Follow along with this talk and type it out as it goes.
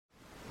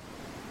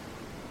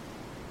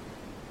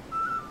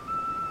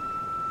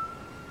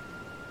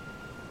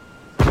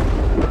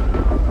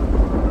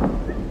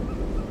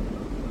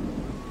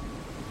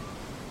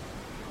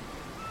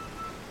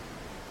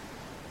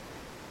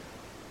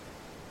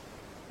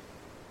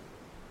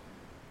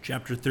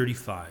Chapter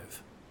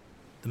 35.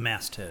 The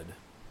Masthead.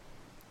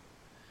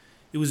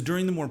 It was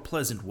during the more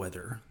pleasant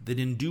weather that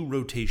in due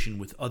rotation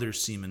with other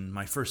seamen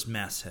my first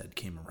masthead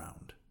came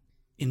around.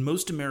 In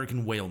most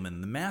American whalemen,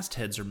 the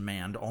mastheads are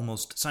manned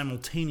almost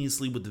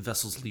simultaneously with the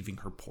vessels leaving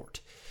her port,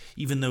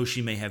 even though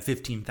she may have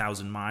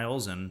 15,000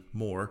 miles and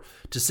more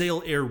to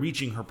sail ere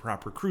reaching her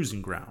proper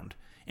cruising ground,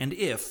 and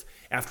if,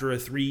 after a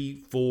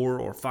 3, 4,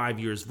 or 5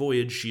 years'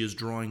 voyage, she is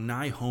drawing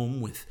nigh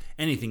home with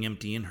anything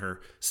empty in her,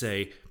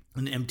 say,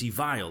 an empty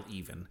vial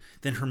even,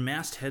 then her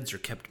mastheads are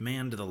kept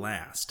manned to the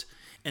last,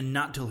 and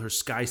not till her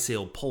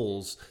skysail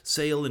poles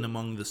sail in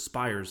among the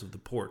spires of the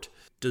port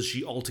does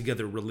she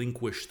altogether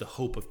relinquish the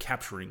hope of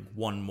capturing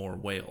one more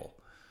whale.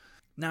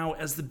 Now,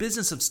 as the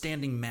business of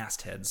standing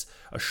mastheads,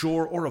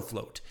 ashore or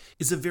afloat,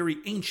 is a very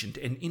ancient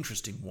and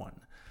interesting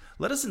one,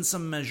 let us in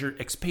some measure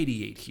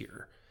expatiate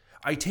here.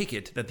 I take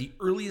it that the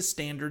earliest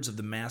standards of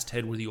the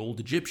masthead were the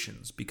old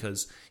Egyptians,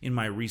 because, in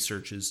my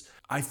researches,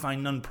 I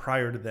find none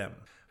prior to them.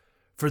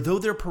 For though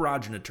their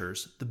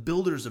progenitors, the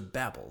builders of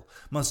Babel,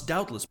 must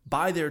doubtless,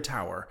 by their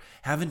tower,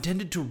 have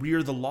intended to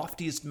rear the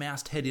loftiest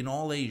masthead in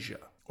all Asia,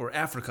 or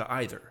Africa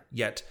either,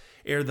 yet,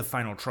 ere the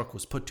final truck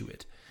was put to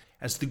it,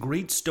 as the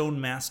great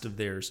stone mast of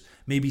theirs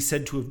may be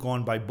said to have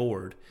gone by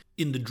board,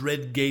 in the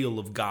dread gale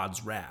of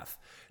God's wrath.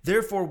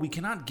 Therefore we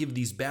cannot give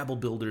these Babel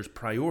builders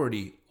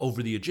priority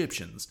over the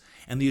Egyptians,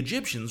 and the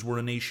Egyptians were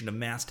a nation of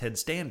masthead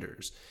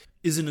standers,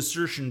 is an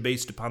assertion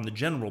based upon the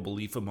general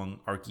belief among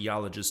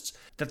archaeologists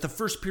that the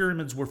first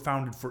pyramids were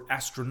founded for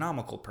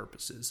astronomical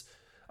purposes,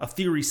 a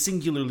theory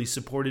singularly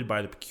supported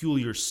by the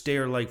peculiar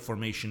stair-like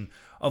formation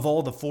of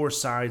all the four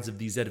sides of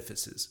these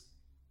edifices,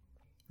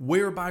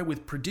 whereby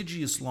with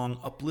prodigious long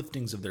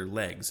upliftings of their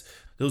legs,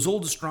 those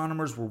old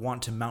astronomers were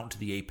wont to mount to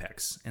the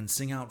apex and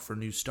sing out for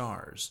new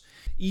stars,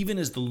 even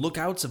as the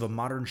lookouts of a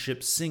modern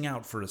ship sing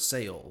out for a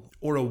sail,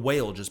 or a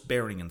whale just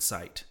bearing in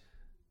sight.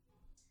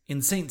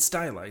 In St.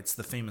 Stylites,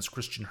 the famous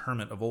Christian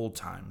hermit of old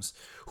times,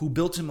 who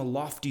built him a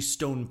lofty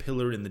stone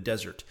pillar in the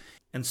desert,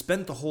 and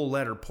spent the whole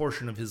latter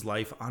portion of his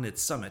life on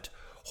its summit,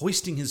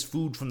 hoisting his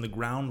food from the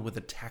ground with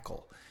a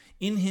tackle,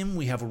 in him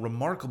we have a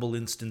remarkable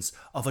instance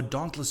of a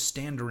dauntless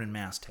stander in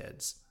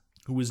mastheads,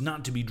 who was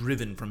not to be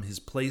driven from his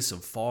place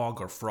of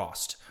fog or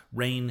frost,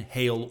 rain,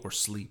 hail, or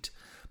sleet,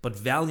 but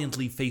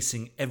valiantly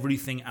facing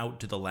everything out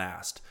to the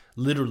last,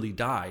 literally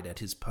died at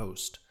his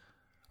post.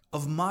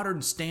 Of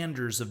modern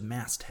standers of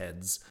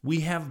mastheads,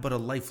 we have but a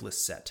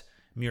lifeless set,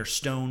 mere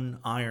stone,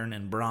 iron,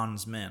 and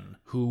bronze men,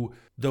 who,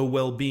 though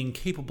well being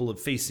capable of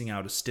facing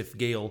out a stiff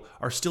gale,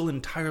 are still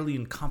entirely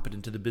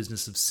incompetent to the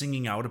business of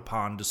singing out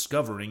upon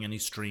discovering any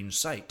strange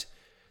sight.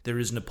 There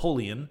is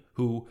Napoleon,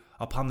 who,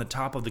 upon the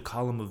top of the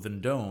column of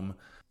Vendôme,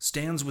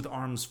 stands with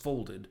arms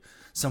folded,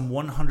 some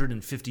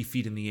 150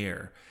 feet in the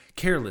air,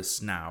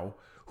 careless now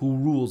who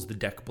rules the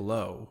deck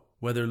below,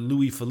 whether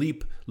Louis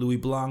Philippe, Louis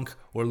Blanc,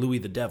 or Louis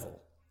the Devil.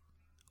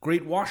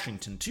 Great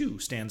Washington, too,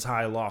 stands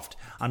high aloft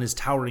on his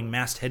towering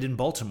masthead in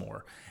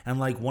Baltimore, and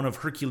like one of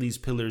Hercules'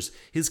 pillars,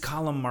 his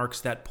column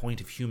marks that point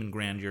of human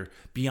grandeur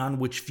beyond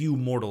which few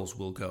mortals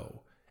will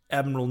go.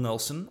 Admiral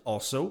Nelson,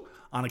 also,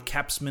 on a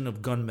capstan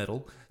of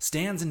gunmetal,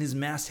 stands in his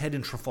masthead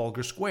in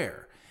Trafalgar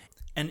Square,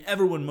 and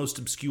everyone most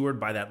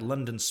obscured by that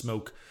London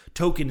smoke,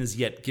 token is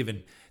yet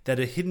given that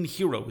a hidden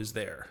hero is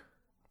there.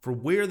 For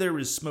where there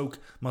is smoke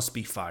must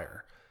be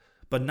fire.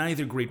 But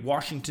neither great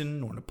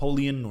Washington, nor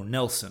Napoleon, nor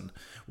Nelson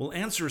will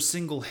answer a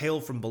single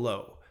hail from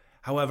below,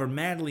 however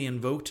madly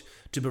invoked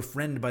to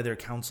befriend by their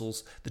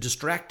counsels the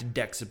distracted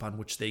decks upon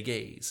which they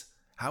gaze.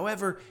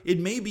 However, it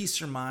may be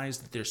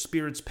surmised that their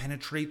spirits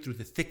penetrate through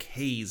the thick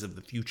haze of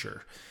the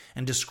future,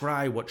 and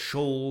descry what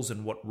shoals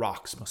and what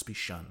rocks must be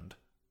shunned.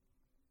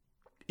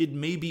 It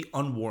may be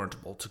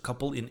unwarrantable to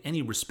couple in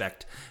any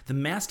respect the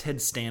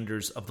masthead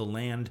standards of the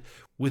land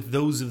with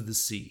those of the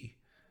sea.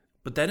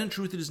 But that in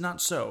truth it is not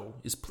so,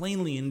 is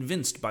plainly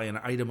evinced by an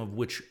item of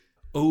which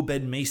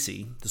Obed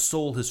Macy, the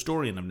sole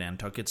historian of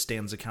Nantucket,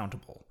 stands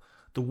accountable.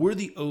 The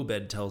worthy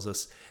Obed tells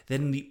us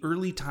that in the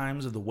early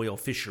times of the whale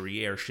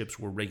fishery, ere ships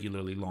were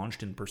regularly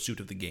launched in pursuit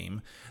of the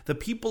game, the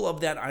people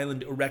of that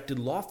island erected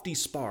lofty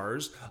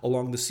spars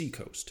along the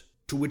sea-coast,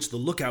 to which the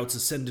lookouts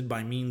ascended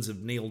by means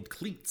of nailed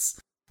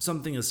cleats,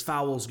 something as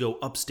fowls go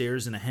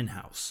upstairs in a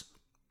henhouse.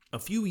 A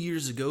few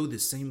years ago,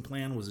 this same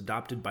plan was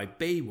adopted by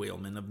bay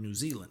whalemen of New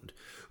Zealand,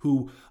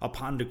 who,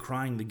 upon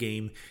decrying the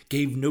game,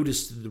 gave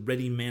notice to the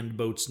ready-manned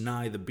boats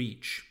nigh the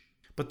beach.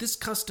 But this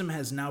custom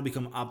has now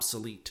become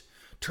obsolete.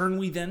 Turn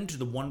we then to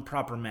the one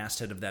proper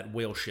masthead of that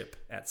whale ship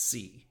at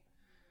sea.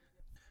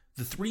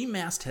 The 3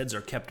 mastheads are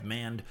kept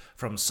manned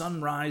from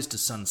sunrise to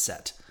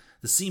sunset,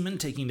 the seamen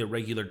taking their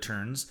regular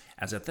turns,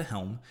 as at the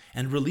helm,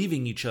 and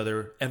relieving each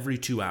other every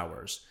 2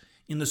 hours.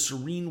 In the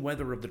serene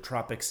weather of the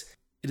tropics,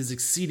 it is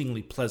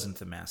exceedingly pleasant,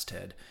 the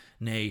masthead.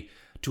 Nay,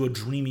 to a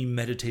dreamy,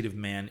 meditative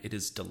man, it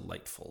is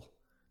delightful.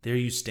 There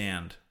you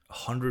stand,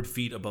 100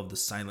 feet above the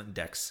silent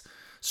decks,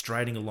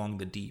 striding along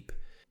the deep,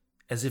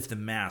 as if the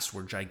masts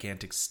were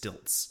gigantic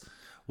stilts,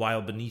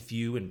 while beneath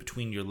you and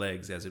between your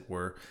legs, as it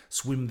were,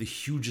 swim the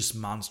hugest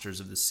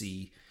monsters of the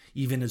sea,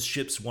 even as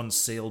ships once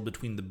sailed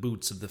between the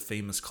boots of the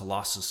famous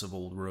Colossus of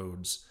old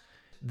roads.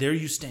 There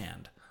you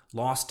stand,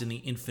 lost in the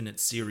infinite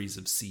series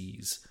of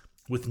seas,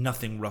 with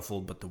nothing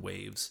ruffled but the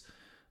waves.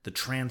 The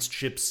tranced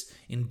ships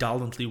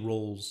indolently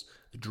rolls,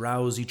 the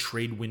drowsy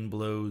trade wind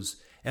blows,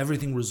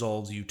 everything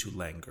resolves you to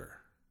languor.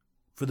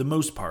 For the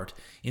most part,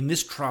 in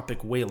this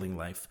tropic whaling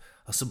life,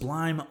 a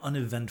sublime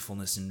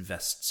uneventfulness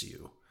invests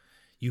you.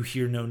 You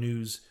hear no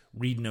news,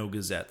 read no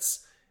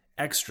gazettes.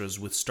 Extras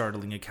with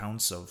startling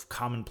accounts of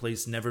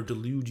commonplace never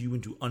delude you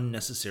into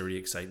unnecessary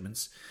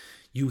excitements.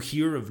 You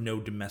hear of no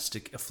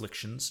domestic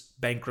afflictions,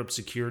 bankrupt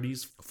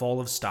securities,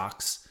 fall of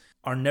stocks,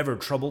 are never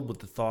troubled with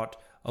the thought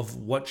of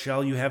what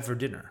shall you have for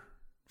dinner.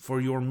 For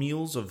your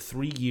meals of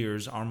 3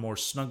 years are more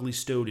snugly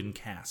stowed in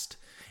caste,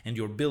 and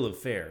your bill of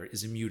fare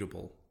is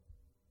immutable.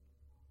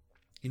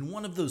 In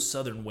one of those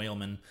southern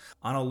whalemen,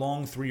 on a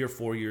long 3 or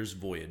 4 years'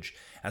 voyage,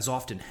 as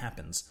often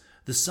happens,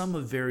 the sum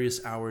of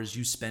various hours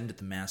you spend at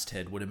the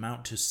masthead would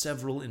amount to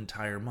several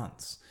entire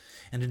months,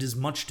 and it is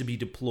much to be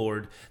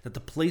deplored that the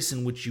place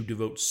in which you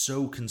devote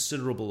so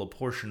considerable a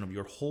portion of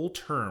your whole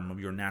term of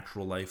your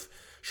natural life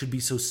should be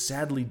so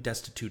sadly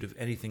destitute of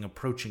anything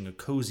approaching a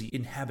cozy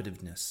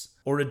inhabitiveness,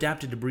 or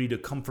adapted to breed a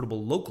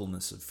comfortable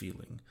localness of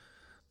feeling,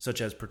 such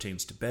as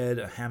pertains to bed,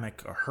 a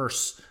hammock, a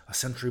hearse, a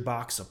sentry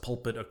box, a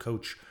pulpit, a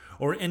coach,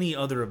 or any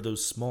other of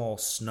those small,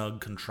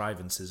 snug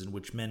contrivances in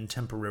which men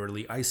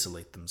temporarily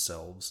isolate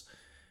themselves.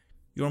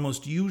 Your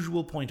most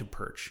usual point of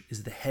perch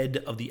is the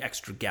head of the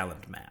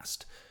extra-gallant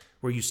mast,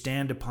 where you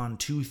stand upon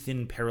 2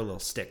 thin parallel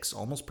sticks,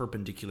 almost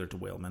perpendicular to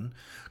whalemen,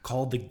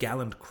 called the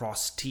gallant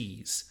cross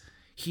T's.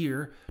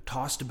 Here,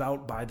 tossed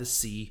about by the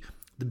sea,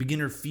 the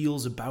beginner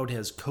feels about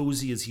as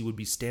cozy as he would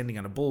be standing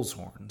on a bull's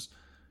horns.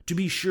 To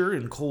be sure,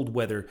 in cold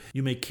weather,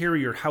 you may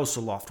carry your house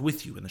aloft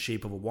with you in the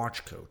shape of a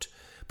watchcoat,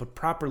 but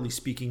properly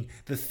speaking,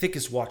 the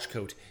thickest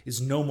watchcoat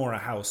is no more a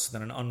house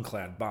than an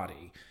unclad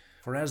body.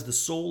 For as the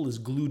soul is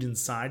glued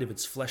inside of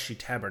its fleshy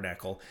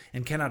tabernacle,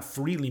 and cannot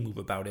freely move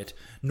about it,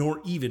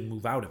 nor even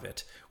move out of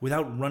it,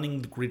 without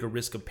running the greater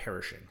risk of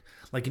perishing,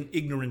 like an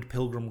ignorant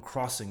pilgrim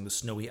crossing the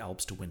snowy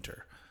Alps to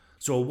winter,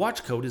 so a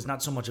watchcoat is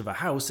not so much of a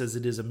house as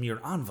it is a mere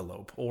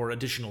envelope, or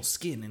additional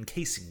skin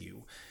encasing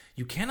you.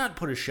 You cannot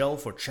put a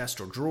shelf or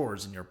chest or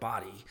drawers in your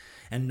body,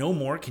 and no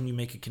more can you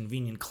make a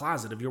convenient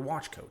closet of your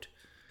watchcoat.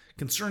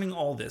 Concerning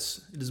all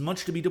this, it is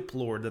much to be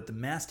deplored that the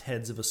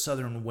mastheads of a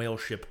southern whale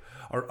ship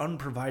are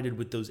unprovided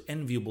with those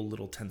enviable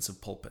little tents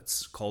of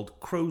pulpits, called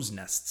crow's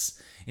nests,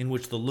 in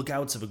which the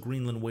lookouts of a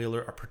Greenland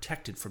whaler are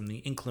protected from the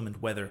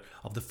inclement weather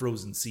of the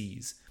frozen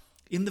seas.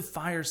 In the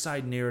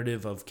fireside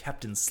narrative of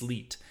Captain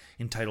Sleet,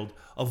 entitled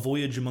A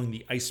Voyage Among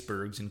the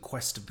Icebergs in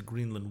Quest of the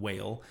Greenland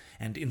Whale,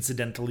 and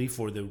incidentally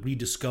for the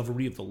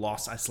rediscovery of the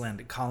lost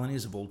Icelandic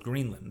colonies of Old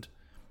Greenland,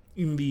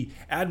 in the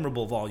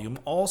admirable volume,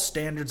 all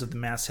standards of the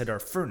masthead are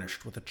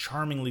furnished with a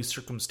charmingly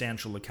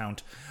circumstantial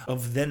account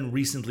of then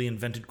recently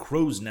invented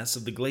crow's nests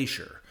of the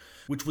glacier,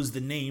 which was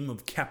the name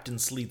of Captain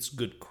Sleet's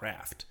good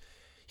craft.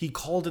 He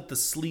called it the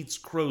Sleet's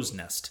crow's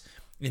nest,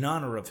 in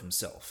honor of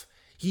himself,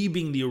 he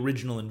being the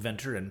original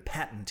inventor and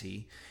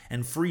patentee,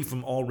 and free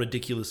from all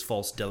ridiculous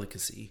false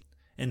delicacy,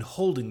 and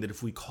holding that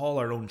if we call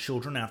our own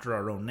children after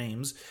our own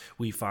names,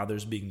 we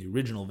fathers being the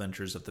original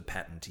inventors of the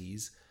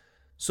patentees,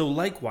 so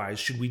likewise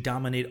should we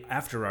dominate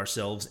after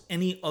ourselves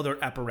any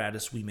other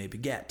apparatus we may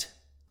beget.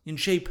 In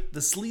shape,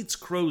 the Sleet's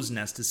crow's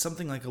nest is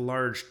something like a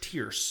large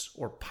tierce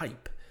or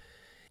pipe.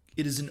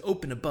 It is an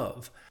open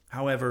above,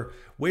 however,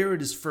 where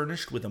it is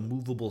furnished with a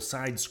movable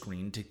side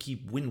screen to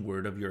keep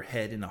windward of your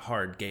head in a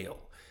hard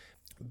gale.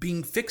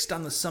 Being fixed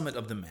on the summit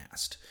of the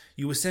mast,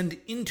 you ascend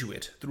into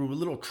it through a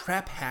little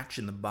trap hatch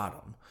in the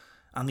bottom.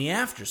 On the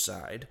after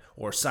side,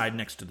 or side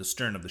next to the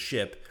stern of the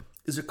ship,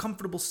 is a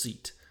comfortable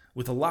seat,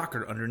 with a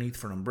locker underneath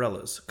for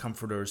umbrellas,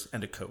 comforters,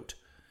 and a coat.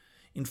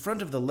 In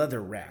front of the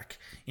leather rack,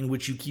 in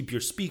which you keep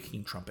your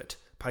speaking trumpet,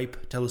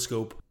 pipe,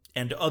 telescope,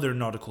 and other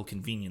nautical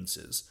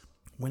conveniences.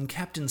 When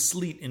Captain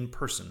Sleet in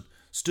person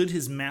stood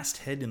his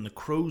masthead in the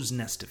crow's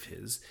nest of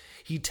his,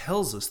 he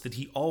tells us that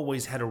he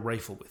always had a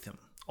rifle with him,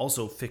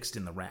 also fixed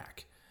in the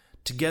rack,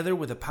 together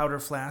with a powder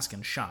flask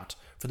and shot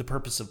for the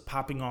purpose of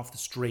popping off the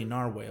stray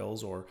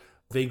narwhals or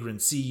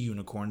vagrant sea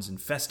unicorns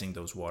infesting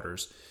those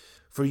waters,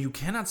 for you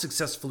cannot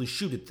successfully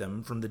shoot at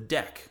them from the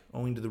deck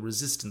owing to the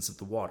resistance of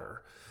the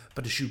water,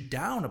 but to shoot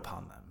down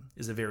upon them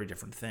is a very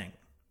different thing.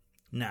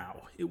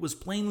 Now, it was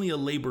plainly a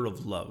labor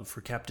of love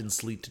for Captain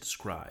Sleet to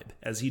describe,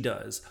 as he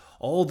does,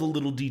 all the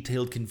little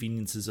detailed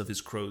conveniences of his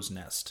crow's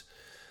nest.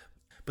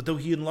 But though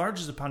he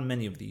enlarges upon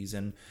many of these,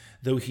 and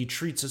though he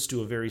treats us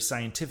to a very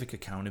scientific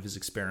account of his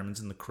experiments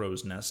in the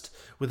crow's nest,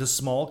 with a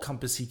small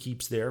compass he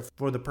keeps there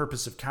for the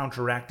purpose of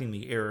counteracting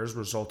the errors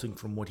resulting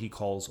from what he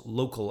calls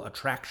local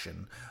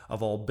attraction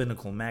of all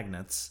binnacle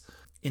magnets,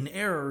 an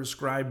error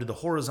ascribed to the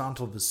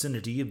horizontal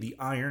vicinity of the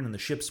iron in the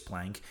ship's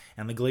plank,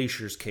 and the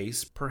glacier's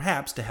case,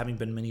 perhaps to having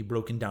been many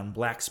broken-down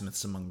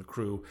blacksmiths among the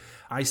crew,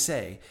 I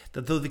say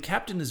that though the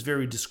captain is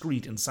very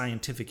discreet and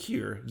scientific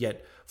here,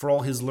 yet, for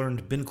all his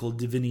learned binnacle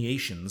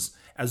divinations,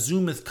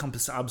 azimuth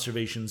compass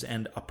observations,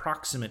 and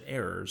approximate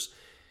errors,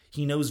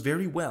 He knows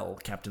very well,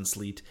 Captain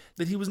Sleet,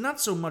 that he was not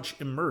so much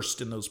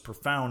immersed in those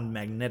profound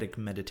magnetic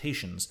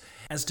meditations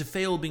as to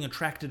fail being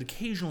attracted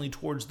occasionally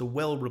towards the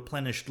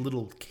well-replenished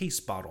little case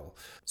bottle,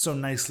 so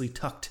nicely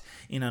tucked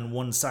in on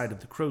one side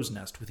of the crow's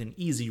nest within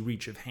easy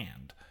reach of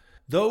hand.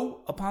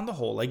 Though, upon the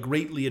whole, I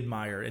greatly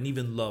admire and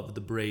even love the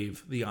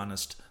brave, the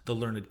honest, the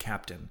learned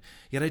captain,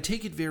 yet I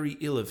take it very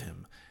ill of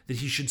him that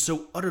he should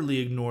so utterly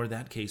ignore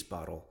that case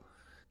bottle.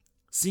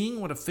 Seeing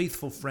what a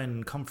faithful friend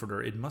and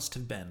comforter it must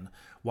have been,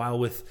 while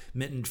with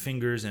mittened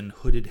fingers and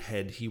hooded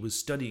head he was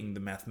studying the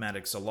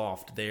mathematics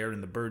aloft there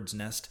in the bird's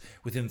nest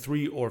within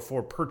 3 or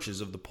 4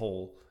 perches of the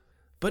pole.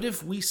 But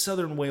if we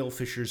southern whale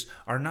fishers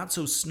are not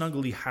so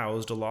snugly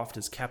housed aloft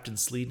as Captain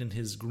Sleet and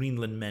his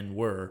Greenland men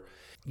were,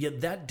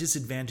 yet that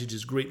disadvantage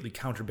is greatly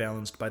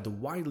counterbalanced by the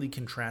widely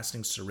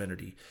contrasting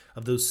serenity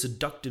of those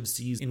seductive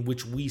seas in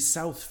which we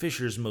south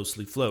fishers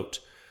mostly float.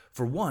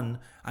 For one,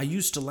 I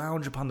used to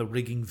lounge upon the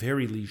rigging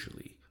very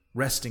leisurely,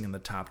 resting in the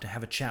top to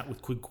have a chat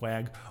with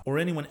Quigquag or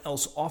anyone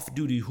else off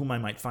duty whom I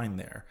might find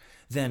there.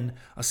 Then,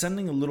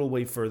 ascending a little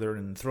way further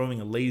and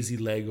throwing a lazy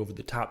leg over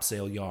the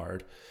topsail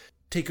yard,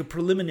 take a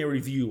preliminary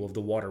view of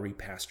the watery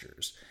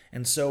pastures,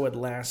 and so at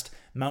last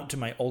mount to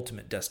my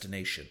ultimate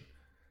destination.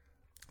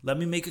 Let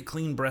me make a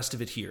clean breast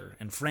of it here,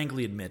 and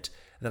frankly admit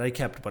that I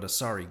kept but a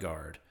sorry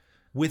guard.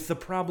 With the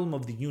problem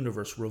of the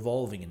universe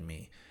revolving in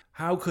me,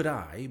 how could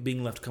I,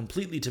 being left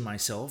completely to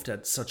myself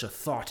at such a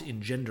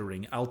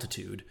thought-engendering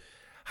altitude,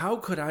 how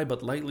could I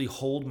but lightly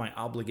hold my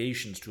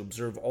obligations to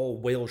observe all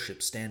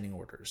whaleship standing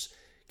orders,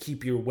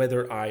 keep your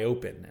weather eye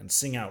open, and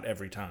sing out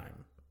every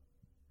time?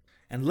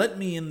 And let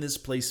me in this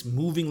place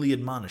movingly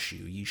admonish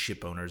you, ye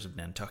shipowners of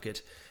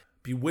Nantucket,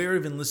 beware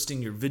of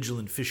enlisting your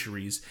vigilant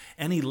fisheries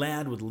any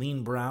lad with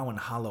lean brow and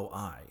hollow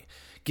eye,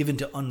 given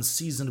to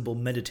unseasonable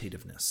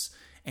meditativeness,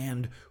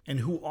 and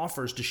who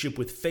offers to ship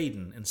with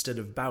Phaedon instead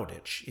of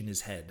Bowditch in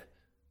his head.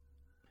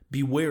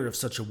 Beware of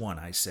such a one,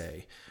 I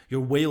say. Your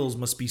whales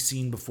must be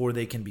seen before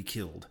they can be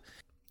killed.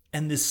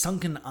 And this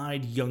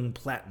sunken-eyed young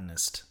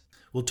Platonist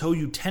will tow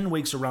you 10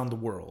 wakes around the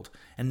world,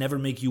 and never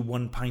make you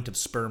 1 pint of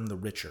sperm the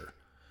richer.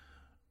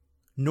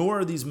 Nor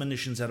are these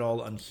monitions at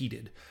all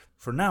unheeded,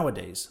 for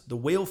nowadays the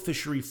whale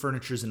fishery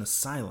furnitures an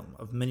asylum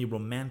of many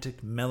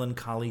romantic,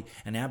 melancholy,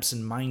 and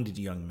absent-minded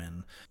young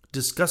men,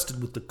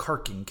 disgusted with the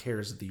carking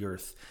cares of the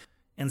earth,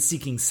 and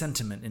seeking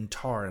sentiment in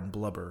tar and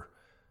blubber.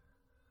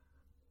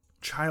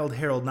 Childe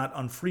Harold not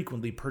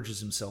unfrequently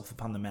perches himself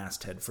upon the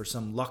masthead for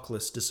some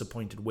luckless,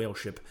 disappointed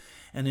whaleship,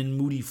 and in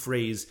moody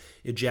phrase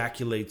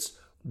ejaculates,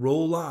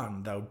 "Roll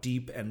on, thou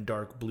deep and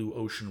dark blue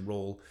ocean,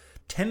 roll.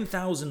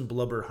 10,000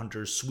 blubber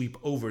hunters sweep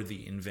over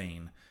thee in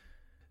vain."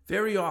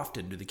 Very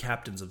often do the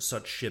captains of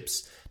such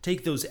ships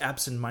take those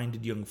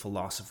absent-minded young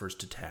philosophers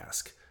to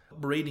task,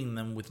 upbraiding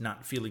them with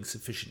not feeling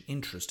sufficient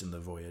interest in the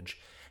voyage,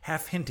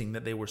 half hinting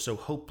that they were so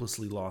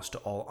hopelessly lost to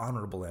all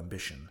honorable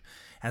ambition,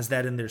 as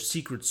that in their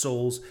secret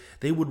souls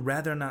they would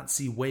rather not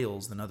see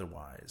whales than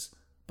otherwise.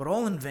 But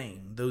all in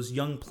vain. Those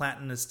young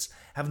Platonists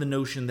have the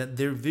notion that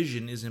their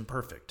vision is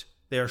imperfect.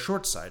 They are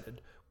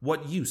short-sighted.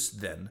 What use,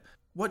 then,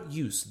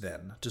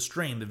 to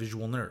strain the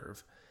visual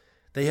nerve?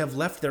 They have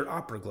left their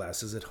opera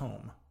glasses at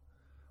home.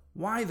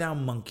 "Why, thou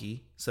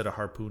monkey," said a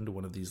harpoon to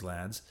one of these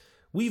lads,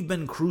 "we've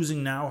been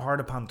cruising now hard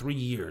upon 3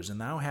 years,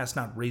 and thou hast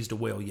not raised a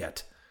whale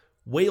yet.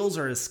 Whales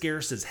are as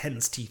scarce as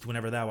hen's teeth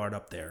whenever thou art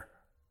up there."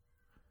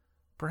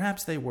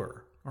 Perhaps they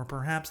were, or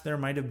perhaps there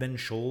might have been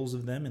shoals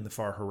of them in the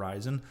far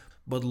horizon,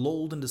 but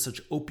lulled into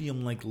such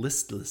opium-like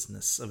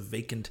listlessness of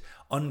vacant,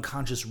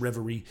 unconscious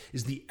reverie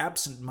is the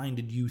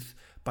absent-minded youth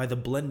by the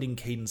blending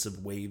cadence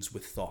of waves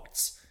with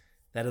thoughts,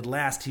 that at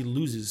last he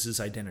loses his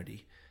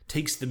identity,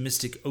 takes the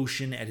mystic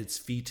ocean at its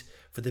feet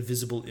for the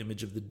visible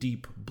image of the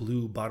deep,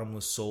 blue,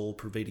 bottomless soul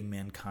pervading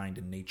mankind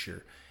and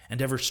nature,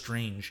 and ever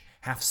strange,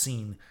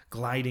 half-seen,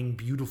 gliding,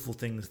 beautiful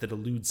things that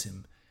eludes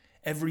him.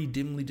 Every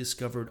dimly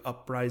discovered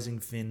uprising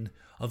fin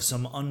of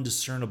some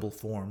undiscernible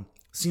form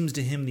seems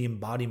to him the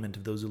embodiment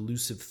of those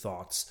elusive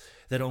thoughts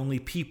that only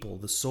people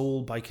the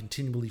soul by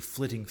continually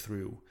flitting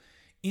through.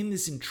 In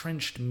this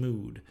entrenched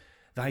mood,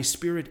 thy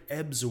spirit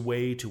ebbs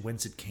away to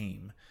whence it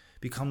came,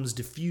 becomes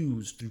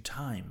diffused through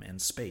time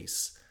and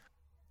space.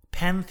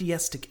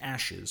 Pantheistic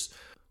ashes,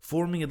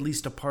 forming at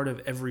least a part of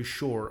every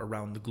shore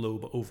around the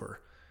globe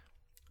over.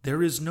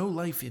 There is no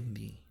life in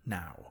thee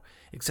now,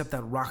 except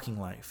that rocking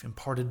life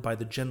imparted by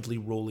the gently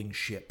rolling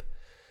ship,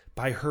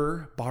 by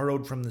her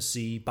borrowed from the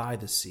sea, by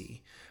the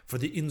sea, for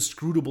the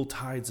inscrutable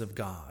tides of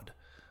God.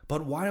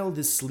 But while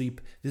this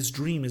sleep, this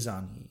dream is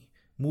on ye,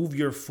 move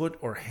your foot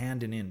or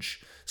hand an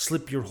inch,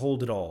 slip your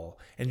hold at all,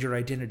 and your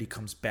identity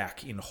comes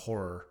back in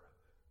horror.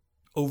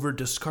 Over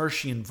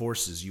Descartian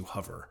vorses you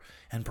hover,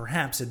 and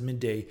perhaps at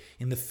midday,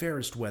 in the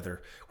fairest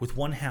weather, with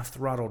one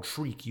half-throttled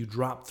shriek you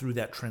drop through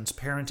that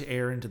transparent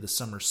air into the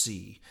summer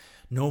sea.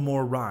 No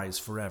more rise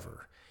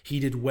forever.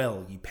 Heeded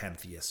well, ye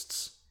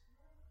pantheists.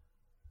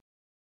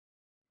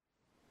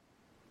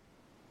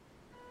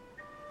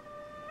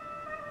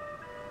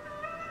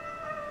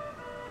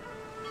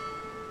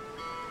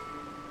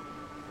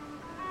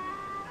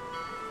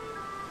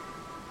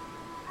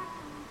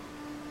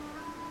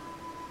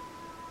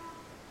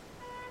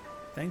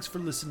 Thanks for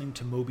listening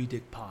to Moby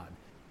Dick Pod.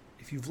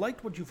 If you've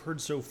liked what you've heard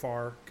so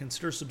far,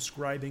 consider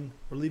subscribing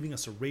or leaving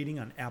us a rating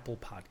on Apple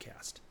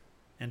Podcast.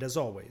 And as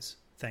always,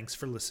 thanks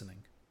for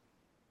listening.